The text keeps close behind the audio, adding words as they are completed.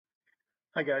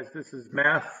Hi guys, this is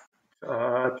Math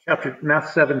 7,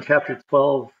 Chapter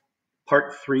 12,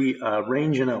 Part 3,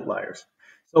 Range and Outliers.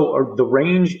 So the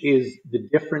range is the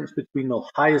difference between the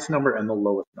highest number and the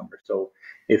lowest number. So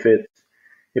if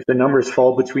the numbers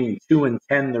fall between 2 and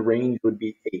 10, the range would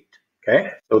be 8.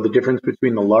 Okay, so the difference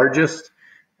between the largest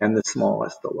and the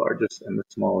smallest, the largest and the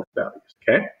smallest values.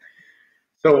 Okay.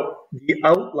 So the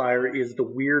outlier is the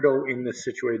weirdo in this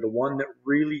situation, the one that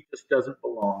really just doesn't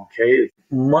belong. Okay, it's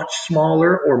much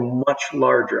smaller or much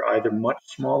larger, either much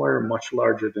smaller or much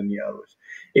larger than the others.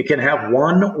 It can have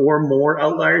one or more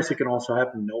outliers. It can also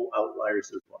have no outliers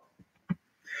as well.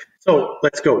 So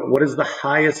let's go. What is the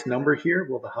highest number here?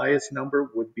 Well, the highest number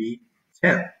would be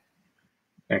 10.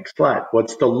 Next slide.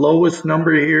 What's the lowest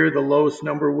number here? The lowest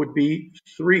number would be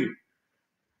 3.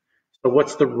 So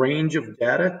what's the range of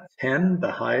data? 10,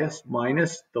 the highest,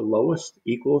 minus the lowest,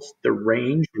 equals the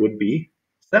range would be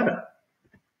 7.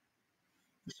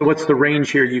 So what's the range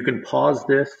here? You can pause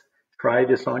this, try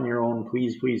this on your own,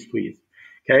 please, please, please.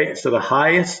 Okay, so the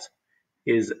highest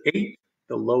is 8,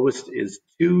 the lowest is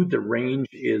 2, the range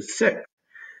is 6.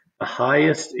 The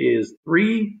highest is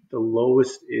 3, the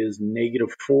lowest is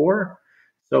 -4.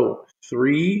 So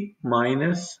 3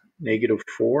 minus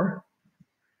 -4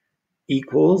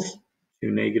 equals, two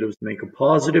negatives make a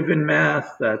positive in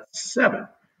math, that's 7.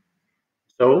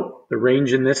 So the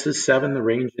range in this is 7, the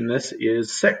range in this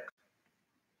is 6.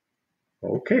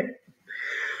 Okay.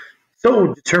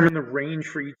 So determine the range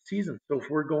for each season. So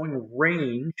if we're going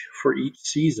range for each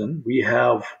season, we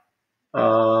have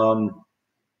the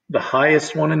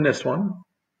highest one in this one,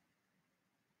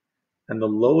 and the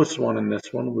lowest one in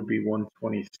this one would be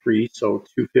 123, so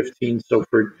 215. So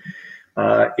for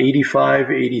 85,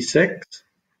 86,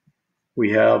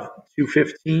 we have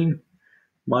 215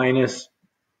 minus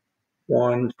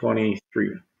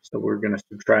 123. So we're going to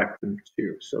subtract them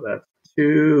 2. So that's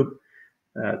 2,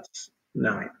 that's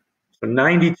 9. So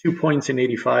 92 points in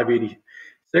 85,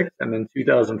 86, and then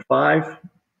 2005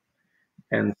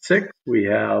 and 6, we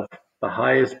have the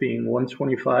highest being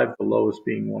 125, the lowest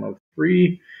being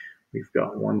 103. We've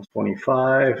got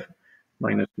 125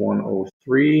 minus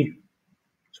 103,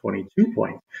 22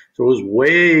 points. So it was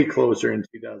way closer in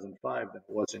 2005 than it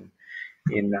was in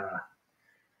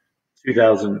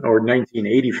 2000 or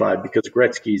 1985, because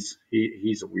Gretzky's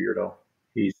he's a weirdo.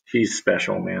 He's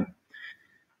special, man.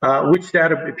 Which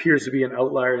data appears to be an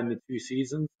outlier in the two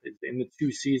seasons? In the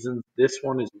two seasons, this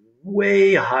one is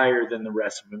way higher than the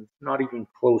rest of them. Not even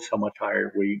close how much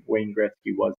higher Wayne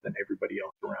Gretzky was than everybody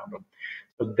else around him.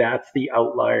 So that's the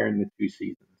outlier in the two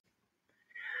seasons.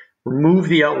 Remove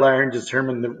the outlier and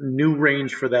determine the new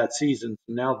range for that season.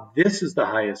 So now this is the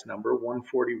highest number,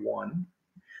 141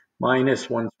 minus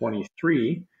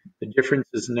 123. The difference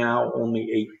is now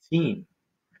only 18.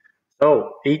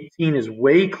 So 18 is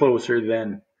way closer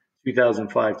than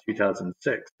 2005,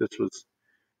 2006.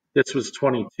 This was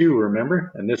 22,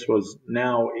 remember? And this was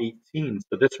now 18.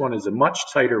 So this one is a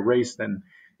much tighter race than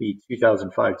the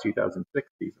 2005,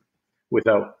 2006 season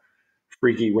without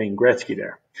freaky Wayne Gretzky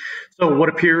there. So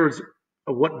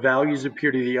what values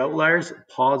appear to the outliers?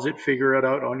 Pause it, figure it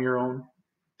out on your own.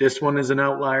 This one is an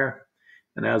outlier.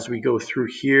 And as we go through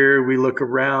here, we look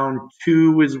around.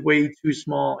 2 is way too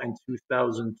small and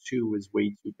 2002 is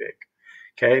way too big.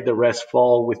 Okay, the rest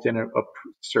fall within a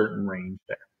certain range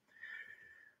there.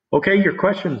 Okay, your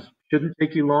questions shouldn't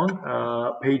take you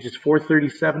long. Pages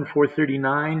 437,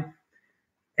 439,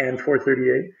 and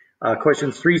 438.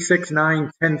 Questions 3, 6,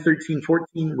 9, 10, 13,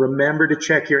 14. Remember to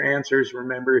check your answers.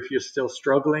 Remember, if you're still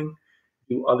struggling,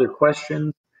 do other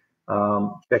questions.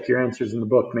 Check your answers in the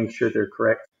book. Make sure they're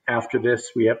correct. After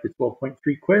this, we have the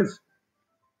 12.3 quiz.